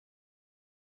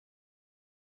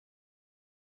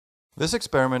This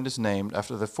experiment is named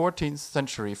after the 14th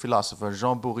century philosopher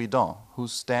Jean Buridan,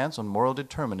 whose stance on moral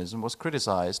determinism was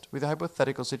criticized with the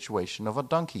hypothetical situation of a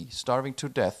donkey starving to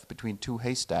death between two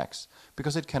haystacks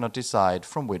because it cannot decide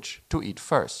from which to eat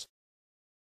first.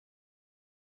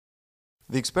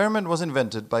 The experiment was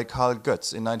invented by Carl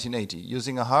Goetz in 1980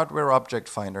 using a hardware object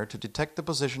finder to detect the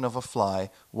position of a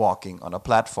fly walking on a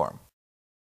platform.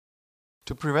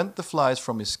 To prevent the flies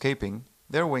from escaping,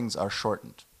 their wings are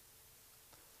shortened.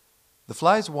 The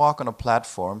flies walk on a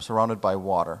platform surrounded by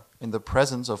water in the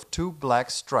presence of two black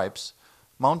stripes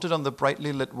mounted on the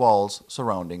brightly lit walls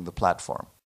surrounding the platform.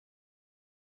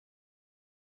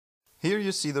 Here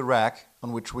you see the rack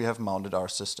on which we have mounted our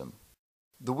system.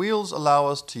 The wheels allow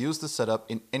us to use the setup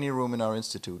in any room in our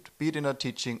institute, be it in a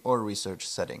teaching or research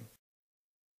setting.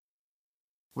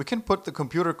 We can put the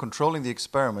computer controlling the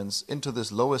experiments into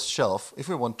this lowest shelf if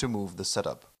we want to move the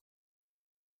setup.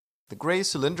 The gray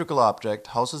cylindrical object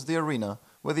houses the arena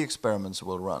where the experiments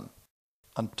will run.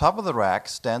 On top of the rack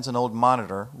stands an old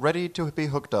monitor ready to be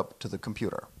hooked up to the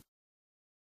computer.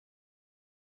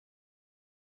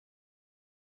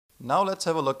 Now let's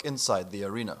have a look inside the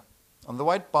arena. On the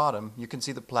white bottom, you can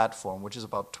see the platform, which is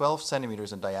about 12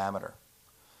 centimeters in diameter.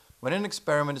 When an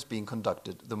experiment is being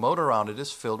conducted, the moat around it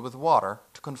is filled with water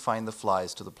to confine the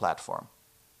flies to the platform.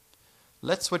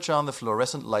 Let's switch on the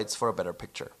fluorescent lights for a better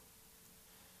picture.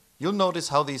 You'll notice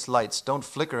how these lights don't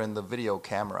flicker in the video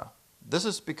camera. This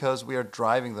is because we are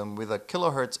driving them with a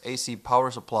kilohertz AC power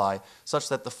supply such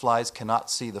that the flies cannot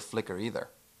see the flicker either.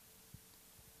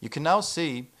 You can now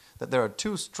see that there are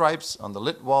two stripes on the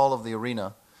lit wall of the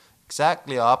arena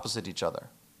exactly opposite each other.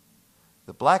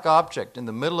 The black object in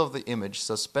the middle of the image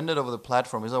suspended over the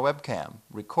platform is a webcam,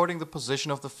 recording the position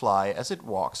of the fly as it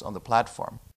walks on the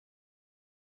platform.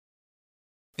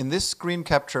 In this screen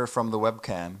capture from the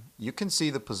webcam, you can see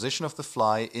the position of the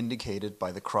fly indicated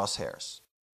by the crosshairs.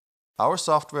 Our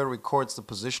software records the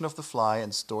position of the fly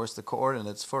and stores the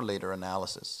coordinates for later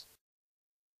analysis.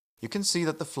 You can see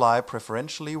that the fly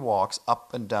preferentially walks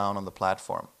up and down on the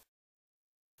platform.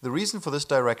 The reason for this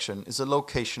direction is the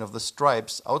location of the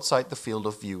stripes outside the field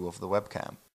of view of the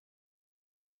webcam.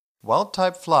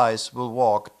 Wild-type flies will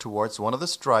walk towards one of the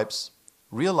stripes,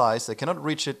 realize they cannot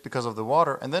reach it because of the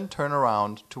water, and then turn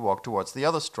around to walk towards the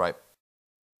other stripe.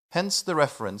 Hence the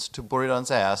reference to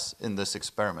Buridan's ass in this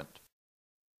experiment.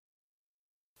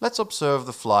 Let's observe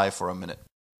the fly for a minute.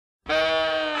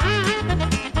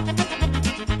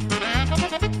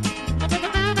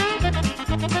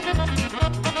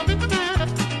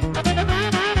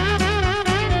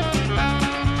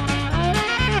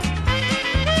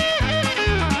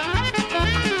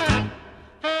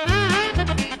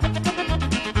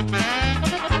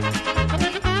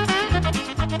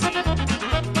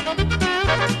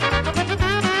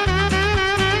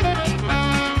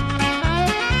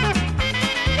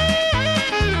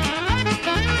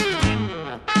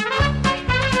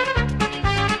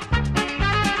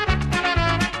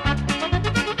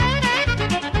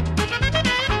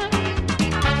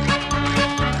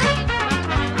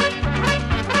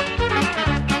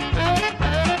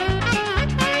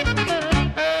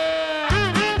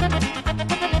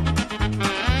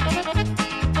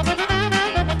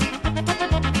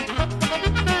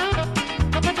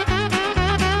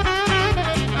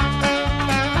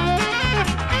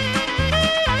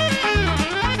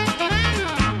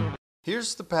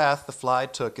 Here's the path the fly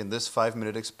took in this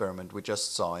 5-minute experiment we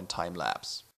just saw in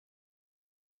time-lapse.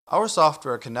 Our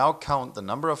software can now count the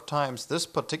number of times this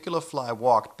particular fly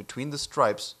walked between the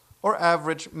stripes or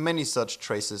average many such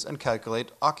traces and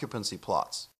calculate occupancy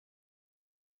plots.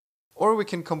 Or we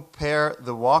can compare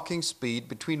the walking speed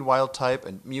between wild-type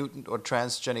and mutant or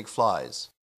transgenic flies,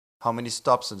 how many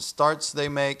stops and starts they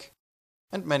make,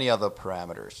 and many other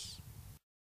parameters.